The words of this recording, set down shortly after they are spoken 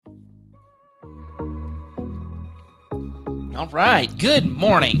All right. Good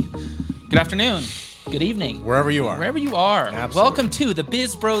morning. Good afternoon. Good evening. Wherever you are. Absolutely. Welcome to the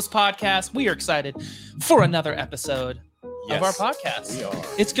Biz Bros podcast. We are excited for another episode of our podcast. We are.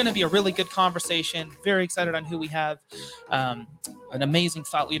 It's going to be a really good conversation. Very excited on who we have. An amazing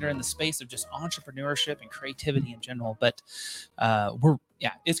thought leader in the space of just entrepreneurship and creativity in general. But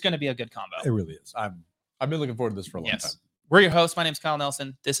it's going to be a good combo. It really is. I've been looking forward to this for a long time. We're your hosts. My name's Kyle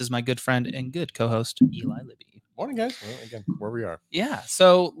Nelson. This is my good friend and good co-host, Eli Libby. Morning, guys. Well, again, where we are. Yeah.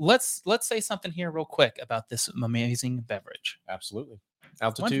 So let's say something here real quick about this amazing beverage. Absolutely.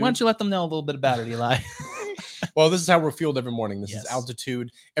 Altitude. Why don't you let them know a little bit about it, Eli? Well, this is how we're fueled every morning. This Yes. is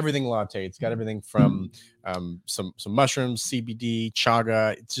Altitude, everything latte. It's got everything from some mushrooms, CBD,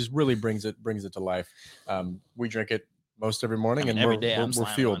 chaga. It just really brings it to life. We drink it most every morning, and every day we're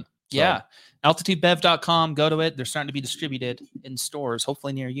fueled. One. Yeah. AltitudeBev.com. Go to it. They're starting to be distributed in stores,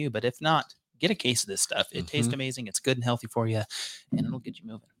 hopefully near you. But if not, get a case of this stuff. It tastes amazing. It's good and healthy for you, and it'll get you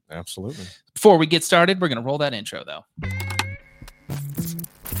moving. Absolutely. Before we get started, we're going to roll that intro, though.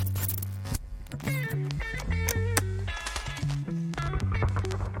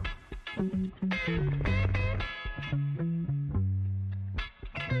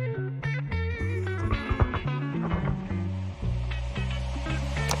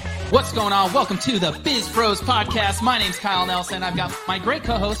 What's going on? Welcome to the Biz Bros podcast. My name's Kyle Nelson. I've got my great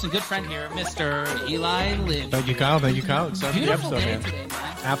co-host and good friend here, Mr. Eli Libby. Thank you, Kyle. Excited for the Beautiful episode, day man. today,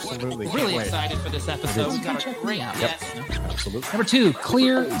 man. Absolutely. Really excited for this episode. We've got a great guest. Absolutely. Number 2,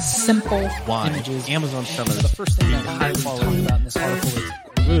 clear, simple images. Amazon Summit. The first thing that I highly talk about in this article is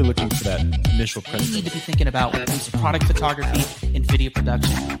Really looking for that initial you need print. to be thinking about when it comes to product photography and video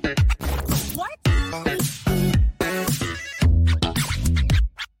production.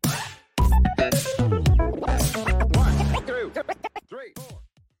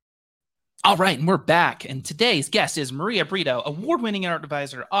 All right, and we're back. And today's guest is Maria Brito, award-winning art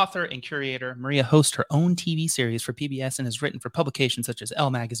advisor, author, and curator. Maria hosts her own TV series for PBS and has written for publications such as Elle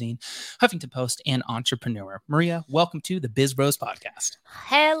Magazine, Huffington Post, and Entrepreneur. Maria, welcome to the Biz Bros podcast.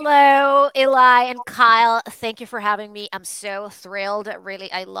 Hello, Eli and Kyle. Thank you for having me. I'm so thrilled.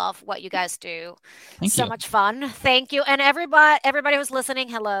 Really, I love what you guys do. Thank so you. much fun. Thank you. And everybody who's listening,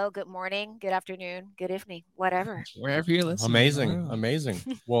 hello, good morning, good afternoon, good evening, whatever. Wherever you're listening. Amazing.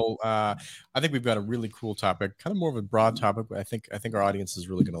 Well, I think we've got a really cool topic, kind of more of a broad topic, but I think our audience is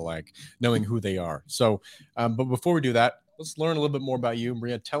really going to like knowing who they are. So, but before we do that, let's learn a little bit more about you.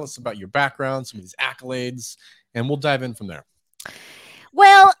 Maria, tell us about your background, some of these accolades, and we'll dive in from there.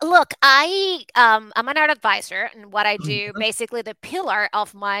 Well, look, I'm an art advisor, and what I do, basically the pillar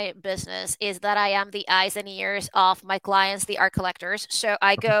of my business is that I am the eyes and ears of my clients, the art collectors. So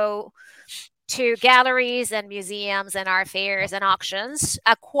I go to galleries and museums and art fairs and auctions,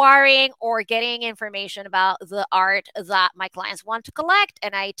 acquiring or getting information about the art that my clients want to collect.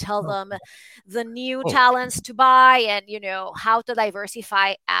 And I tell them the new talents to buy and, how to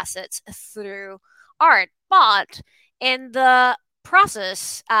diversify assets through art. But in the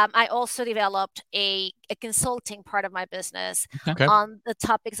process, I also developed a consulting part of my business on the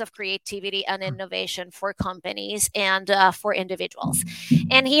topics of creativity and innovation for companies and for individuals.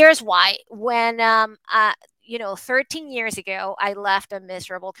 And here's why. When 13 years ago, I left a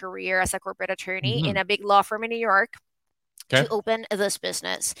miserable career as a corporate attorney in a big law firm in New York to open this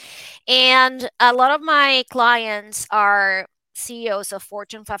business. And a lot of my clients are CEOs of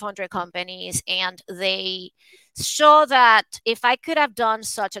Fortune 500 companies, and they saw that if I could have done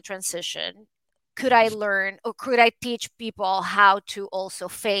such a transition, could I learn or could I teach people how to also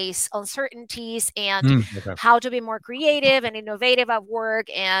face uncertainties and how to be more creative and innovative at work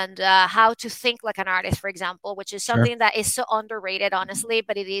and how to think like an artist, for example, which is something that is so underrated, honestly,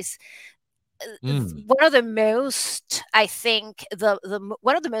 but it is one of the most, I think,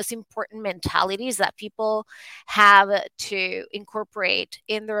 one of the most important mentalities that people have to incorporate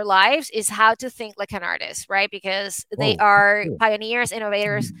in their lives is how to think like an artist, right? Because they are pioneers,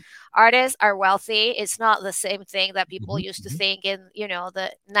 innovators. Artists are wealthy. It's not the same thing that people used to think in,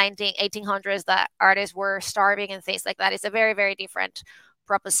 the 1800s that artists were starving and things like that. It's a very, very different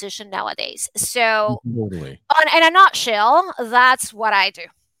proposition nowadays. So in a nutshell, that's what I do.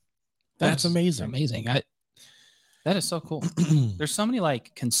 That's amazing. Amazing. That is so cool. There's so many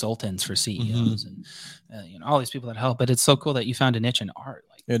like consultants for CEOs and all these people that help, but it's so cool that you found a niche in art.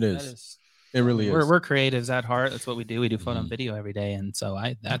 Like it is. It really is. We're creatives at heart. That's what we do. We do photo and video every day, and so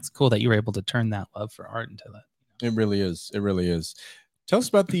that's cool that you were able to turn that love for art into that. It really is. It really is. Tell us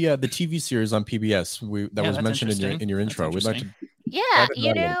about the TV series on PBS that was mentioned in your intro. We'd like to. Yeah,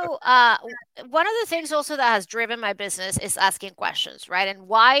 one of the things also that has driven my business is asking questions, right? And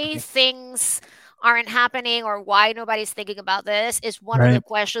why things aren't happening or why nobody's thinking about this is one of the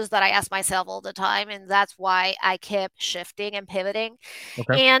questions that I ask myself all the time. And that's why I kept shifting and pivoting.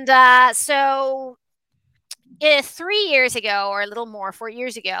 Okay. And so 3 years ago, or a little more, 4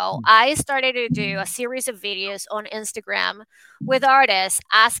 years ago, I started to do a series of videos on Instagram with artists,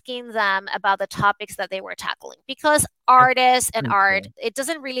 asking them about the topics that they were tackling. Because artists and art, it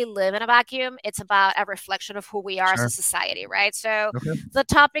doesn't really live in a vacuum. It's about a reflection of who we are as a society, right? So the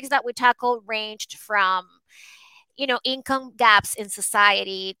topics that we tackled ranged from, you know, income gaps in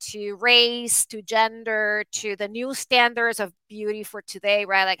society, to race, to gender, to the new standards of beauty for today,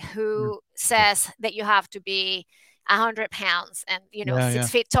 right? Like, who says that you have to be 100 pounds and, you know,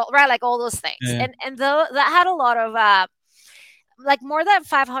 6 feet tall, right? Like all those things. And though that had a lot of, like more than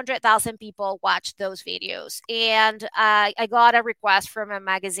 500,000 people watched those videos. And I got a request from a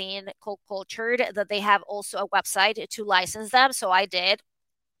magazine called Cultured that they have also a website to license them. So I did.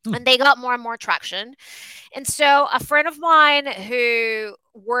 And they got more and more traction. And so a friend of mine who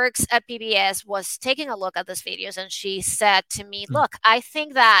works at PBS was taking a look at these videos, and she said to me, look, I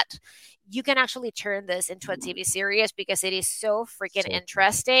think that you can actually turn this into a TV series because it is so freaking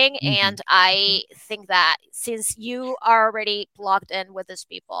interesting. And I think that since you are already plugged in with these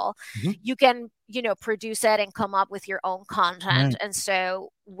people, you can, you know, produce it and come up with your own content. And so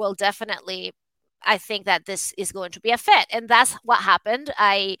we'll definitely, I think that this is going to be a fit. And that's what happened.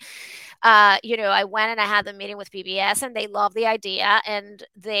 I went and I had the meeting with PBS, and they loved the idea, and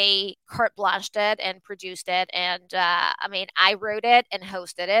they carte blanched it and produced it. And I mean, I wrote it and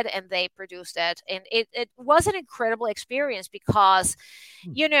hosted it, and they produced it. And it was an incredible experience because,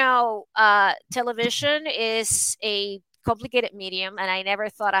 you know, television is a complicated medium, and I never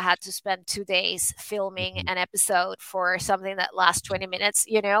thought I had to spend 2 days filming an episode for something that lasts 20 minutes,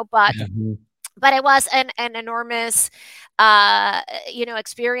 you know, but it was an enormous,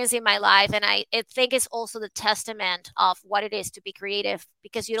 experience in my life. And I think it's also the testament of what it is to be creative,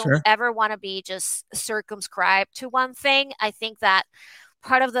 because you don't ever want to be just circumscribed to one thing. I think that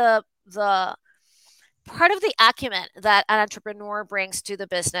part of the acumen that an entrepreneur brings to the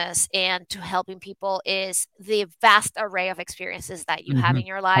business and to helping people is the vast array of experiences that you have in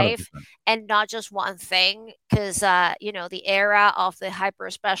your life, 100%. And not just one thing. Because, the era of the hyper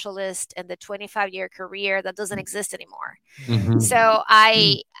specialist and the 25-year career, that doesn't exist anymore. So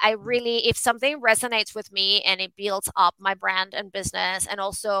I really, if something resonates with me and it builds up my brand and business and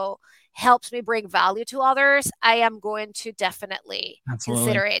also helps me bring value to others, I am going to definitely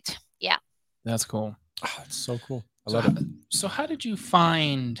consider it. Yeah. That's cool. Oh, that's so cool. I love it. So how did you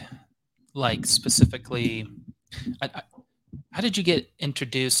find, like, specifically, how did you get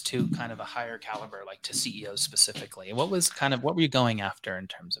introduced to kind of a higher caliber, like to CEOs specifically? What were you going after in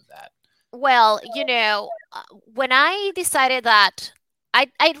terms of that? Well, when I decided that I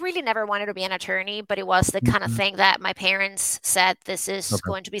really never wanted to be an attorney, but it was the kind of thing that my parents said, this is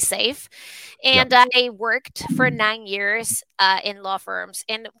going to be safe. And I worked for 9 years in law firms.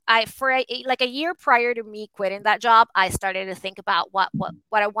 And for a year prior to me quitting that job, I started to think about what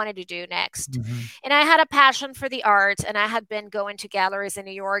I wanted to do next. And I had a passion for the arts, and I had been going to galleries in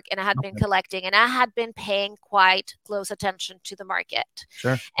New York, and I had been collecting, and I had been paying quite close attention to the market.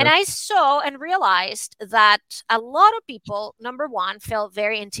 And I saw and realized that a lot of people, number one, felt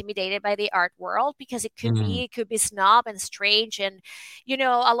very intimidated by the art world because it could be snob and strange. And,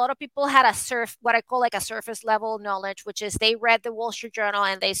 a lot of people had what I call like a surface level knowledge, which is they read the Wall Street Journal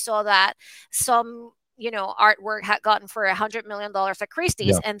and they saw that some artwork had gotten for $100 million at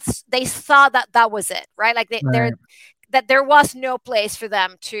Christie's, and they thought that was it, right? Like that there was no place for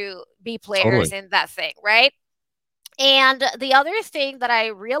them to be players in that thing, right? And the other thing that I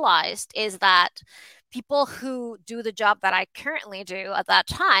realized is that people who do the job that I currently do at that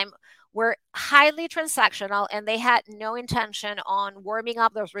time were highly transactional, and they had no intention on warming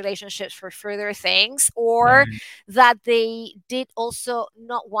up those relationships for further things, or that they did also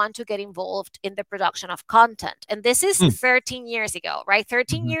not want to get involved in the production of content. And this is 13 years ago, right?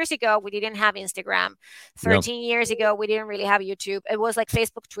 13 years ago, we didn't have Instagram. 13 years ago, we didn't really have YouTube. It was like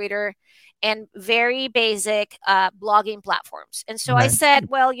Facebook, Twitter, and very basic blogging platforms. And so I said,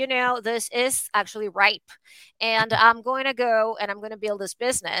 well, this is actually ripe. And I'm going to go and I'm going to build this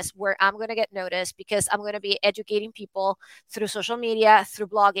business where I'm going to get noticed, because I'm going to be educating people through social media, through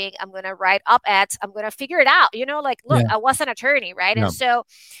blogging. I'm going to write op-eds. I'm going to figure it out. Look, I was an attorney, right? And so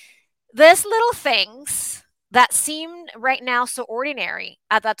these little things that seem right now so ordinary,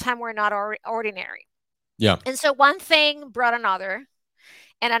 at that time were not ordinary. Yeah. And so one thing brought another.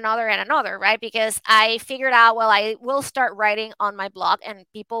 and another, right? Because I figured out, well, I will start writing on my blog and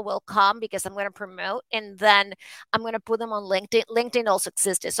people will come because I'm going to promote, and then I'm going to put them on LinkedIn. LinkedIn also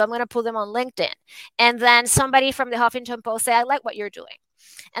existed. So I'm going to put them on LinkedIn. And then somebody from the Huffington Post say, I like what you're doing.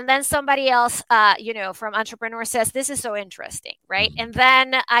 And then somebody else, from Entrepreneur says, this is so interesting, right? And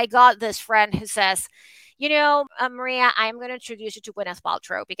then I got this friend who says, Maria, I'm going to introduce you to Gwyneth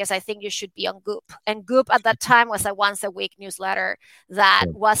Paltrow because I think you should be on Goop. And Goop at that time was a once a week newsletter that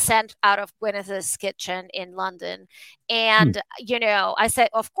was sent out of Gwyneth's kitchen in London. And, I said,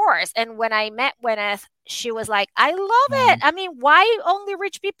 of course. And when I met Gwyneth, she was like, I love it. I mean, why only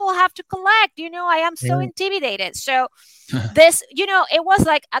rich people have to collect? I am so intimidated. So this, it was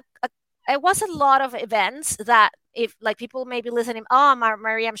like it was a lot of events that, if like people may be listening, oh,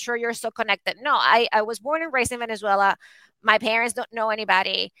 Maria, I'm sure you're so connected. No, I was born and raised in Venezuela. My parents don't know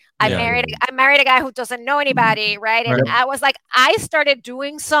anybody. I married a guy who doesn't know anybody, right? And I was like, I started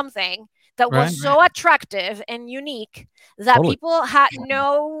doing something that was so attractive and unique that people had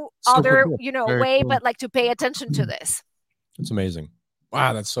no other, way but like to pay attention to this. It's amazing.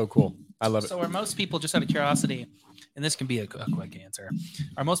 Wow, that's so cool. I love it. So are most people, just out of curiosity, and this can be a quick answer,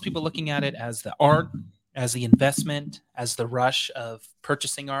 are most people looking at it as the art, as the investment, as the rush of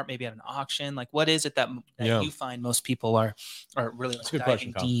purchasing art, maybe at an auction? Like, what is it that you find most people are really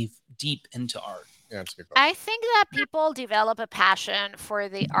diving deep into art? Yeah, that's a good question. I think that people develop a passion for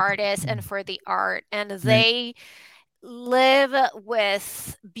the artist and for the art, and they live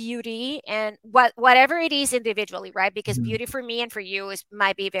with beauty and whatever it is individually, right? Because beauty for me and for you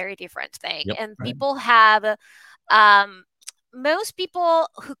might be a very different thing. And people have most people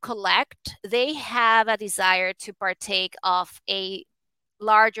who collect, they have a desire to partake of a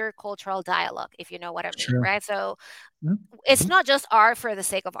larger cultural dialogue, if you know what I mean, right? So it's not just art for the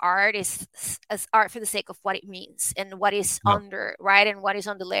sake of art, it's art for the sake of what it means and what is under, right? And what is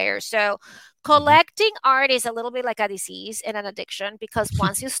on the layers. So collecting art is a little bit like a disease and an addiction, because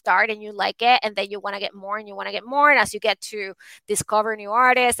once you start and you like it, and then you want to get more and you want to get more, and as you get to discover new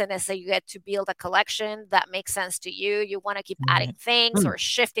artists, and as you get to build a collection that makes sense to you, you want to keep adding things or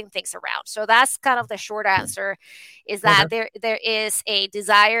shifting things around. So that's kind of the short answer, is that there is a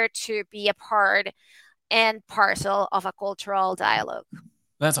desire to be a part and parcel of a cultural dialogue.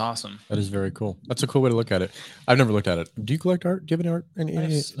 That's awesome. That is very cool. That's a cool way to look at it. I've never looked at it. Do you collect art? Do you have any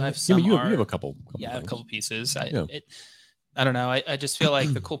art? I have some you art. You have a couple. Yeah, a couple pieces. I don't know. I just feel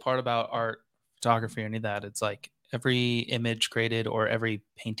like the cool part about art, photography, or any of that, it's like every image created or every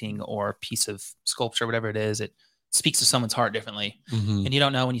painting or piece of sculpture, whatever it is, it speaks to someone's heart differently. And you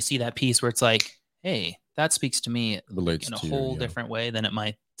don't know when you see that piece where it's like, hey, that speaks to me in a whole different way than it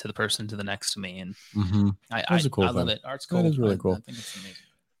might to the person to the next to me. And I love it. Art's cool. That is really cool. I think it's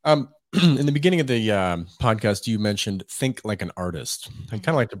amazing. In the beginning of the podcast, you mentioned think like an artist. I kind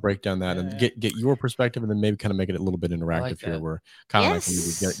of like to break down that and get your perspective, and then maybe kind of make it a little bit interactive here. We're kind of like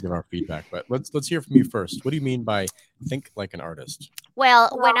to give our feedback, but let's hear from you first. What do you mean by think like an artist? Well,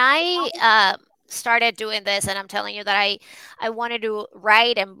 when I started doing this, and I'm telling you that I wanted to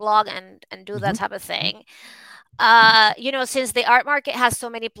write and blog and do that type of thing. Since the art market has so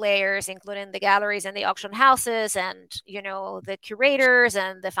many players, including the galleries and the auction houses and, the curators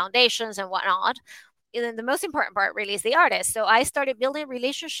and the foundations and whatnot, and the most important part really is the artist. So I started building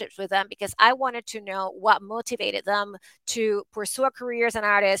relationships with them because I wanted to know what motivated them to pursue a career as an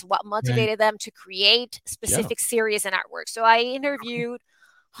artist, what motivated them to create specific series and artwork. So I interviewed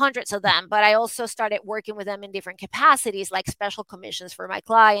hundreds of them, but I also started working with them in different capacities, like special commissions for my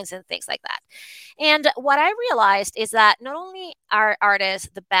clients and things like that. And what I realized is that not only are artists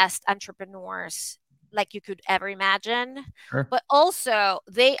the best entrepreneurs like you could ever imagine, but also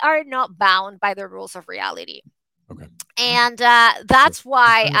they are not bound by the rules of reality. Okay. And that's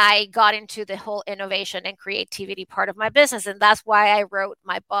why I got into the whole innovation and creativity part of my business. And that's why I wrote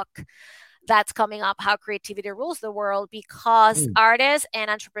my book that's coming up, How Creativity Rules the World, because artists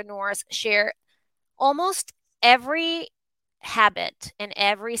and entrepreneurs share almost every habit and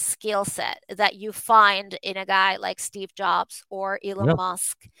every skill set that you find in a guy like Steve Jobs or Elon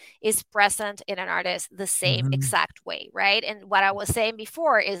Musk is present in an artist the same exact way, right? And what I was saying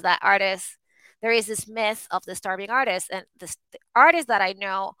before is that artists, there is this myth of the starving artist, and the artists that I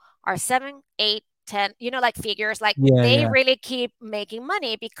know are 7, 8, 10, like figures, like they really keep making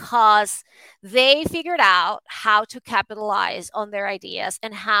money because they figured out how to capitalize on their ideas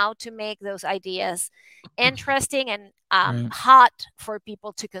and how to make those ideas interesting and hot for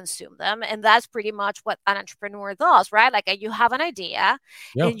people to consume them. And that's pretty much what an entrepreneur does, right? Like you have an idea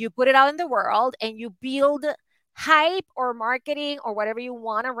and you put it out in the world and you build hype or marketing or whatever you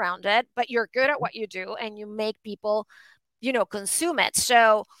want around it, but you're good at what you do and you make people consume it.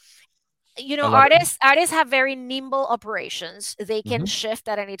 So, I love it. artists have very nimble operations. They can shift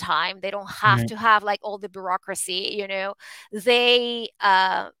at any time. They don't have to have like all the bureaucracy. They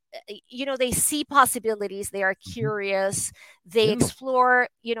they see possibilities. They are curious. They explore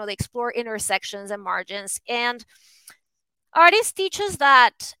intersections and margins. And artists teach us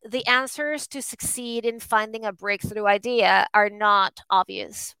that the answers to succeed in finding a breakthrough idea are not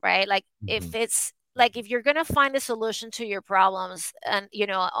obvious, right? Like if you're going to find a solution to your problems and,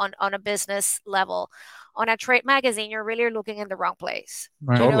 on a business level, on a trade magazine, you're really looking in the wrong place.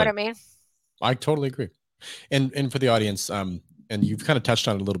 Right. You know what I mean? I totally agree. And for the audience, and you've kind of touched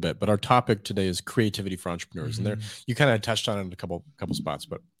on it a little bit, but our topic today is creativity for entrepreneurs. And there, you kind of touched on it in a couple spots,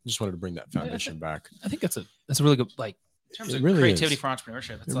 but I just wanted to bring that foundation back. I think that's a really good, like, in terms of creativity for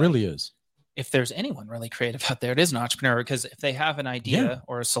entrepreneurship. It really is. If there's anyone really creative out there, it is an entrepreneur, because if they have an idea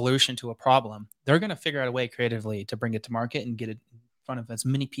or a solution to a problem, they're going to figure out a way creatively to bring it to market and get it in front of as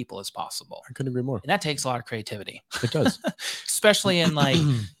many people as possible. I couldn't agree more. And that takes a lot of creativity. It does. Especially in like,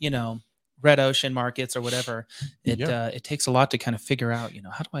 red ocean markets or whatever. It takes a lot to kind of figure out,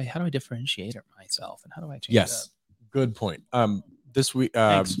 how do I differentiate myself, and how do I change it up? Good point. This week,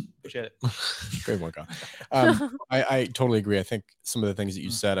 thanks. Appreciate it. Great one, Kyle. I totally agree. I think some of the things that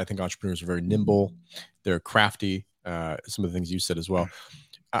you said, I think entrepreneurs are very nimble. They're crafty. Some of the things you said as well.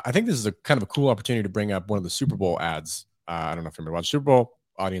 I think this is a kind of a cool opportunity to bring up one of the Super Bowl ads. I don't know if you remember watching Super Bowl.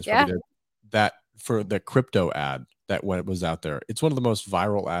 Audience probably did. That for the crypto ad that when it was out there. It's one of the most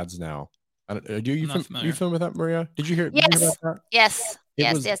viral ads now. Are you familiar with that, Maria? Did you hear? Yes. Did you hear about that? Yes.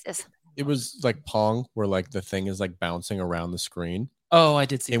 Yes. It was like Pong, where like the thing is like bouncing around the screen. Oh, I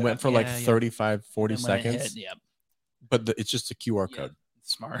did see it. It went for 35, 40 seconds. But it's just a QR code.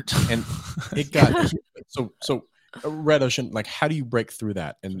 Smart. And it got so Red Ocean, like, how do you break through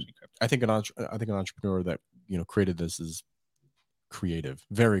that? And I think an entrepreneur that created this is creative,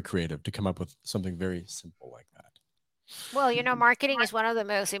 very creative, to come up with something very simple like that. Well, marketing is one of the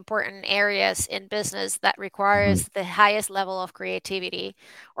most important areas in business that requires the highest level of creativity,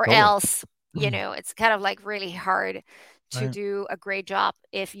 or else, it's kind of like really hard to do a great job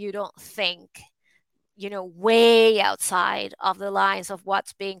if you don't think, way outside of the lines of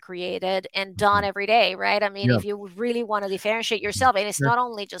what's being created and done every day, right? I mean, if you really want to differentiate yourself, and it's not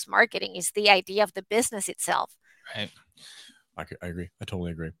only just marketing, it's the idea of the business itself. Right. I agree. I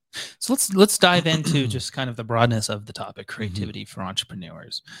totally agree. So let's dive into just kind of the broadness of the topic, creativity for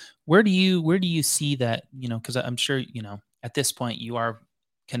entrepreneurs. Where do you see that, because I'm sure, at this point you are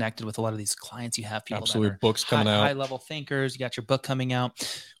connected with a lot of these clients. You have people absolutely that are books coming out, high level thinkers. You got your book coming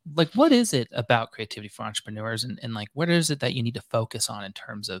out. Like, what is it about creativity for entrepreneurs, and like, what is it that you need to focus on in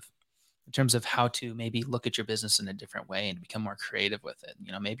terms of how to maybe look at your business in a different way and become more creative with it?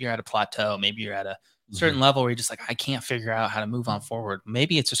 Maybe you're at a plateau, maybe you're at a certain level where you're just like, I can't figure out how to move on forward.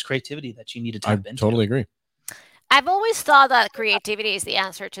 Maybe it's just creativity that you need to tap into. I totally agree. I've always thought that creativity is the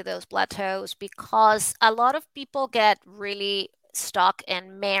answer to those plateaus, because a lot of people get really stuck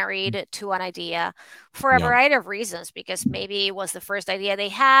and married to an idea for a variety of reasons, because maybe it was the first idea they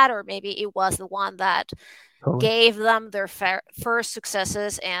had, or maybe it was the one that gave them their first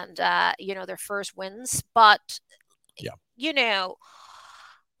successes and their first wins. But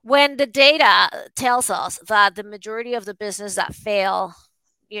when the data tells us that the majority of the business that fail,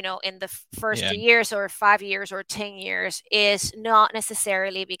 in the first 2 years or 5 years or 10 years is not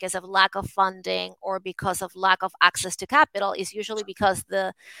necessarily because of lack of funding or because of lack of access to capital, is usually because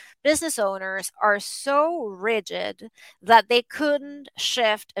the business owners are so rigid that they couldn't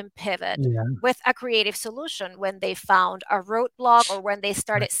shift and pivot with a creative solution when they found a roadblock, or when they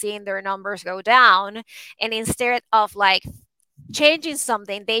started seeing their numbers go down. And instead of like changing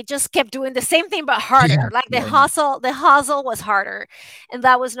something, they just kept doing the same thing but harder. The hustle was harder, and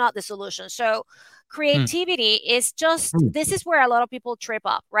that was not the solution. So creativity is just, this is where a lot of people trip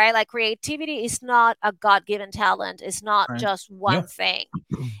up, right? Like, creativity is not a God-given talent. It's not just one thing.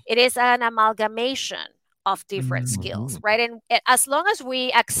 It is an amalgamation of different skills, right? And as long as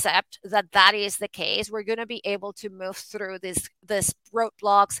we accept that that is the case, we're going to be able to move through this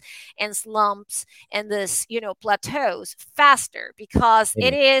roadblocks and slumps and this, plateaus faster, because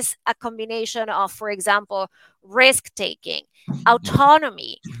it is a combination of, for example, risk taking,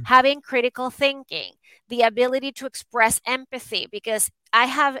 autonomy, having critical thinking, the ability to express empathy, because I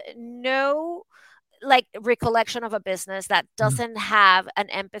have no recollection of a business that doesn't have an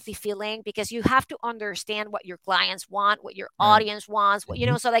empathy feeling, because you have to understand what your clients want, what your audience wants, so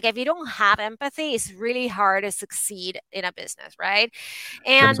if you don't have empathy, it's really hard to succeed in a business, right?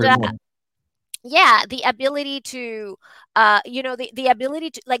 And yeah, the ability to the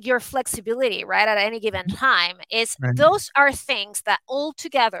ability to, like, your flexibility, right, at any given time, is Right. those are things that all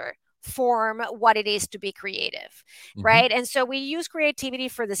together form what it is to be creative, Mhm. right? And so we use creativity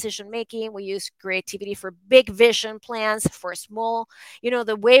for decision making, we use creativity for big vision plans, for small,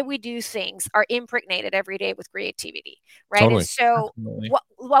 the way we do things are impregnated every day with creativity, right? And Totally. so Absolutely.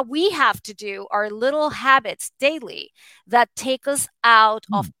 what we have to do are little habits daily that take us out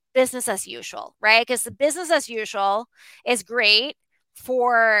of business as usual, right? Because the business as usual is great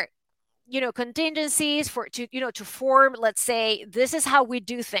for contingencies, for to form, let's say, this is how we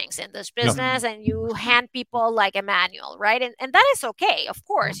do things in this Yeah. business, and you hand people like a manual, right? And that is okay. Of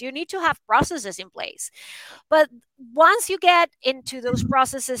course, you need to have processes in place, but once you get into those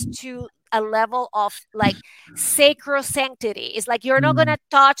processes to a level of like sacrosanctity, it's like you're not going to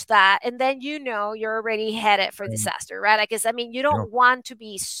touch that, and then you're already headed for disaster, right? Like, you Yeah. don't want to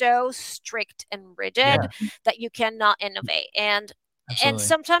be so strict and rigid that you cannot innovate. And Absolutely.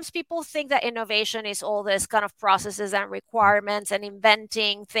 sometimes people think that innovation is all this kind of processes and requirements and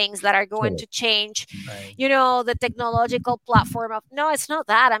inventing things that are going to change Right. the technological platform of. No, it's not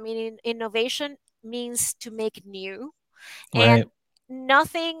that. I mean, innovation means to make new, and Right.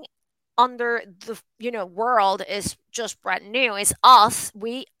 nothing under the world is just brand new. It's us.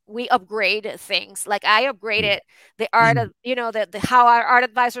 We upgrade things. Like, I upgraded the art of the how our art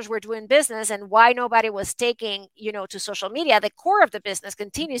advisors were doing business, and why nobody was taking to social media. The core of the business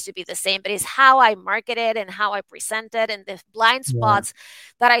continues to be the same, but it's how I marketed and how I presented, and the blind spots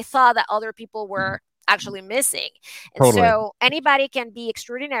that I thought that other people were actually missing. And Totally. so anybody can be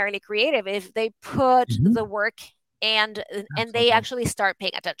extraordinarily creative if they put the work and they actually start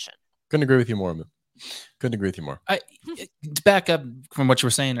paying attention. Couldn't agree with you more, man. Couldn't agree with you more. To back up from what you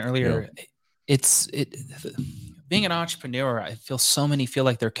were saying earlier, being an entrepreneur, I feel so many feel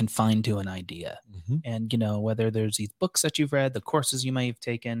like they're confined to an idea. And whether there's these books that you've read, the courses you may have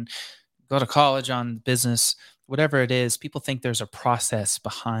taken, go to college on business, whatever it is, people think there's a process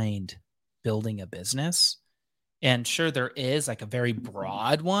behind building a business. And sure, there is like a very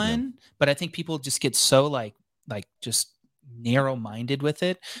broad one, but I think people just get so like just narrow-minded with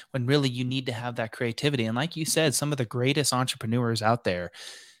it, when really you need to have that creativity. And like you said, some of the greatest entrepreneurs out there,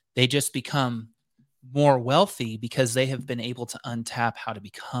 they just become more wealthy because they have been able to untap how to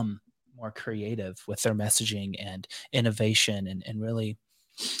become more creative with their messaging and innovation. And really,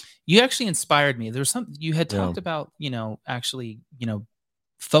 you actually inspired me. There's something you had talked about, actually,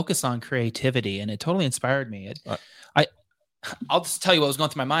 focus on creativity, and it totally inspired me. I'll just tell you what was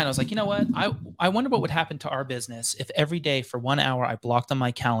going through my mind. I was like, you know what? I wonder what would happen to our business if every day for 1 hour I blocked on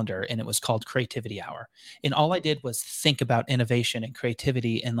my calendar and it was called Creativity Hour. And all I did was think about innovation and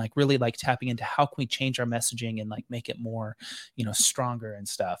creativity, and like really like tapping into how can we change our messaging and like make it more, stronger and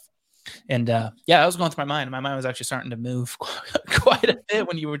stuff. And that was going through my mind. And my mind was actually starting to move quite a bit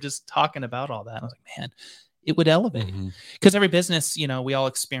when you were just talking about all that. I was like, man, it would elevate, because every business, we all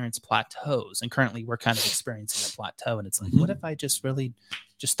experience plateaus, and currently we're kind of experiencing a plateau. And it's like, what if I just really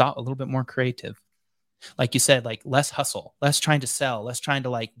just thought a little bit more creative? Like you said, like less hustle, less trying to sell, less trying to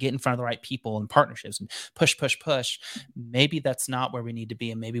like get in front of the right people and partnerships and push. Maybe that's not where we need to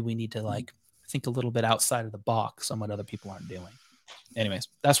be. And maybe we need to like think a little bit outside of the box on what other people aren't doing. Anyways,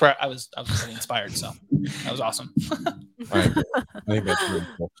 that's where I was really inspired. So that was awesome. I think that's really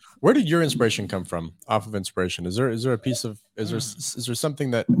cool. Where did your inspiration come from? Off of inspiration, is there a piece of is there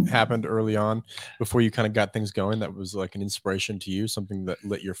something that happened early on before you kind of got things going that was like an inspiration to you, something that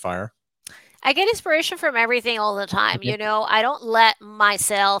lit your fire? I get inspiration from everything all the time. Okay. I don't let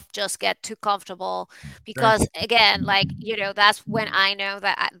myself just get too comfortable, because again, like, that's when I know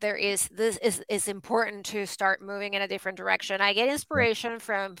that this is important to start moving in a different direction. I get inspiration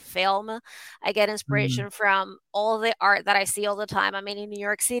from film. I get inspiration from all the art that I see all the time. I mean, in New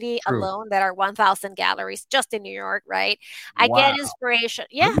York City alone, there are 1,000 galleries just in New York, right? I get inspiration.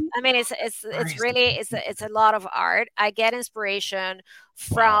 Yeah. I mean, it's really, it's a lot of art. I get inspiration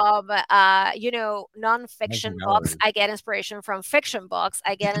from nonfiction books. I get inspiration from fiction books.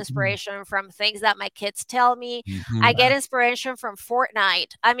 I get inspiration from things that my kids tell me. I get inspiration from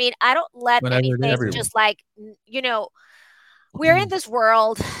Fortnite. I mean, I don't let anything just like, we're in this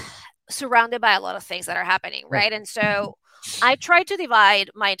world surrounded by a lot of things that are happening, right? And so I try to divide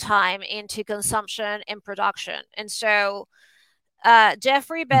my time into consumption and production. And so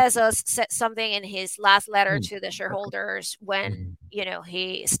Jeffrey Bezos said something in his last letter to the shareholders when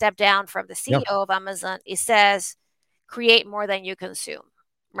he stepped down from the CEO of Amazon. He says, "Create more than you consume,"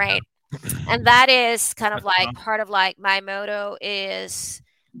 right? And that is kind of like part of like my motto is,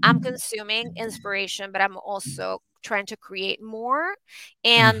 I'm consuming inspiration, but I'm also trying to create more,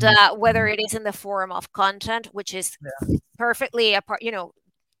 and whether it is in the form of content, which is perfectly apart,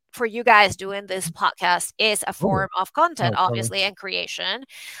 for you guys doing this podcast is a form of content, obviously, and creation,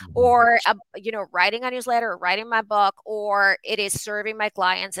 or writing a newsletter, or writing my book, or it is serving my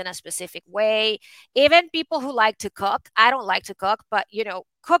clients in a specific way. Even people who like to cook, I don't like to cook, but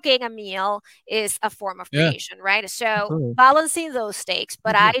cooking a meal is a form of creation, right? So balancing those stakes,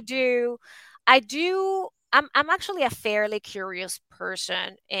 but I do I'm actually a fairly curious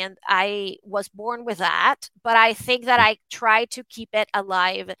person, and I was born with that, but I think that I try to keep it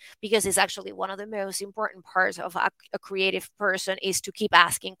alive because it's actually one of the most important parts of a creative person is to keep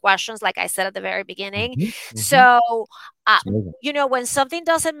asking questions, like I said at the very beginning. So, when something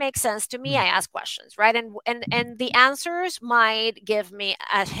doesn't make sense to me, I ask questions, right? And the answers might give me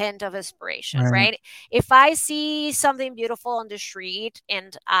a hint of inspiration, right? If I see something beautiful on the street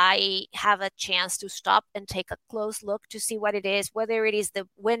and I have a chance to stop and take a close look to see what it is, whether it is the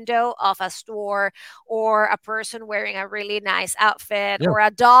window of a store or a person wearing a really nice outfit or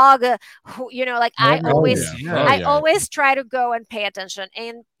a dog who, I always try to go and pay attention.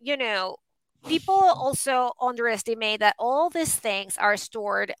 And, people also underestimate that all these things are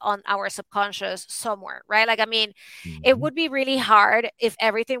stored on our subconscious somewhere, right? Like, I mean, it would be really hard if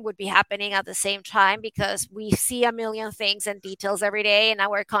everything would be happening at the same time because we see a million things and details every day and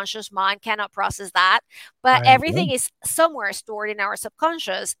our conscious mind cannot process that. But everything is somewhere stored in our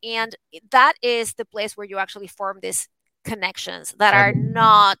subconscious. And that is the place where you actually form this connections that are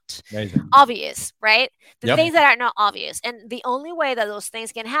not obvious, right? The things that are not obvious. And the only way that those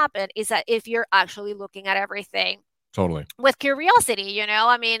things can happen is that if you're actually looking at everything with curiosity,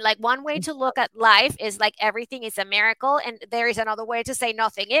 I mean, like one way to look at life is like everything is a miracle, and there is another way to say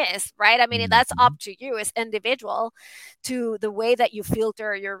nothing is, right? I mean, that's up to you as individual to the way that you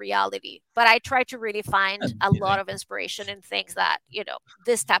filter your reality. But I try to really find a lot of inspiration in things that,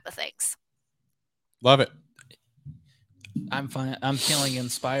 this type of things. Love it. I'm fine. I'm feeling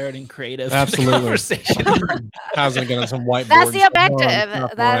inspired and creative. Absolutely. Conversation. How's it going? Some whiteboard. That's the objective.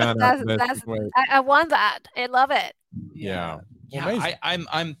 I want that. I love it. Yeah.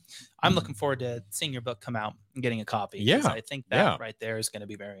 I'm looking forward to seeing your book come out and getting a copy. Yeah. I think that right there is going to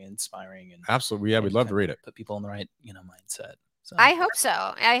be very inspiring. And absolutely. Yeah. We'd love to read it. Put people in the right, mindset. So. I hope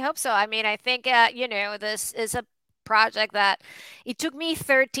so. I mean, I think, this is a project that it took me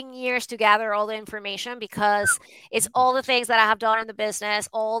 13 years to gather all the information because it's all the things that I have done in the business,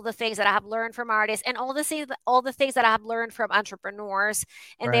 all the things that I have learned from artists, and all the things that I have learned from entrepreneurs,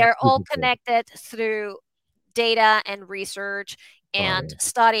 and they are all connected through data and research and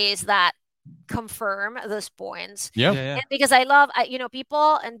studies that confirm those points. And because I love,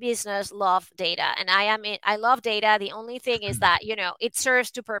 people and business love data, and I love data. The only thing is that, it serves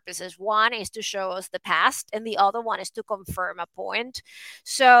two purposes. One is to show us the past, and the other one is to confirm a point.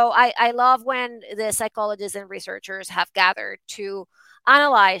 So I love when the psychologists and researchers have gathered to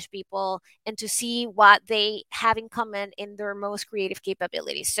analyze people and to see what they have in common in their most creative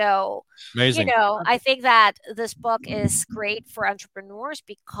capabilities. So, amazing. I think that this book is great for entrepreneurs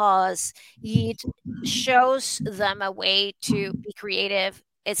because it shows them a way to be creative.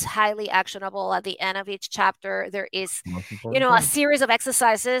 It's highly actionable. At the end of each chapter, there is, a series of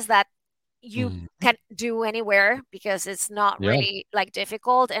exercises that you can do anywhere because it's not really like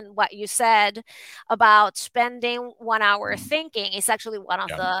difficult. And what you said about spending 1 hour thinking is actually one of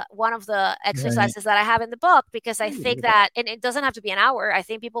the exercises that I have in the book, because I think that, and it doesn't have to be an hour. I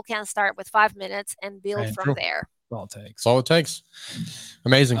think people can start with 5 minutes and build from there. That's all it takes.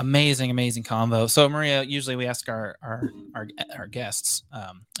 Amazing convo. So Maria, usually we ask our guests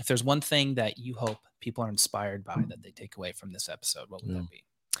if there's one thing that you hope people are inspired by that they take away from this episode, what would that be?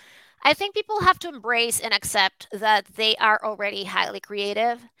 I think people have to embrace and accept that they are already highly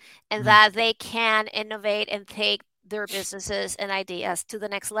creative and that they can innovate and take their businesses and ideas to the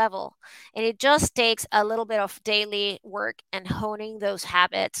next level. And it just takes a little bit of daily work, and honing those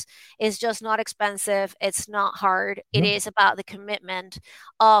habits is just not expensive. It's not hard. It is about the commitment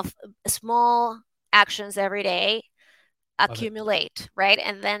of small actions every day accumulate, right?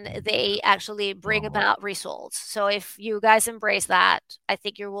 And then they actually bring about results. So if you guys embrace that, I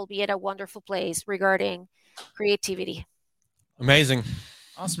think you will be in a wonderful place regarding creativity. Amazing.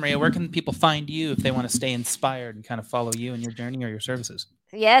 Awesome, Maria. Where can people find you if they want to stay inspired and kind of follow you in your journey or your services?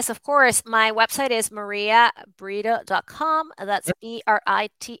 Yes, of course. My website is mariabrito.com. That's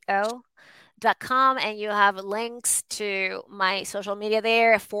BRITO.com, and you have links to my social media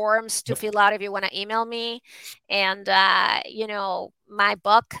there, forms to fill out if you want to email me. And, my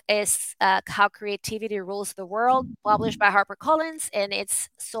book is How Creativity Rules the World, published by HarperCollins, and it's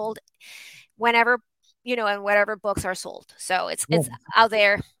sold whenever and wherever books are sold. So it's Cool. it's out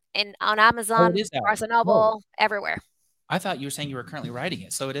there on Amazon, it is out. Barnes & Noble, everywhere. I thought you were saying you were currently writing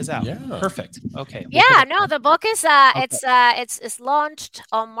it, so it is out. Yeah. Perfect. Okay. Yeah, no, the book is it's launched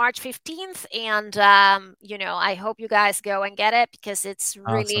on March 15th, and I hope you guys go and get it because it's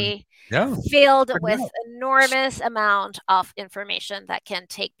really Yeah. filled Check it with out. enormous amount of information that can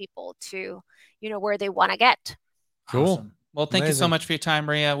take people to where they want to get. Cool. Awesome. Well, thank you so Amazing. much for your time,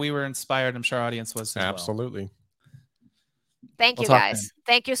 Maria. We were inspired. I'm sure our audience was as well. Absolutely. Thank We'll you, talk guys.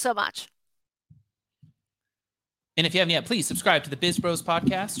 Thank you so much. And if you haven't yet, please subscribe to the Biz Bros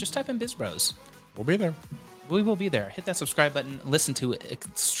podcast. Just type in Biz Bros. We'll be there. We will be there. Hit that subscribe button. Listen to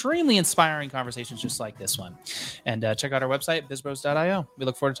extremely inspiring conversations just like this one. And check out our website, bizbros.io. We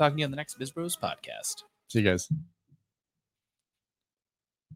look forward to talking to you on the next Biz Bros podcast. See you guys.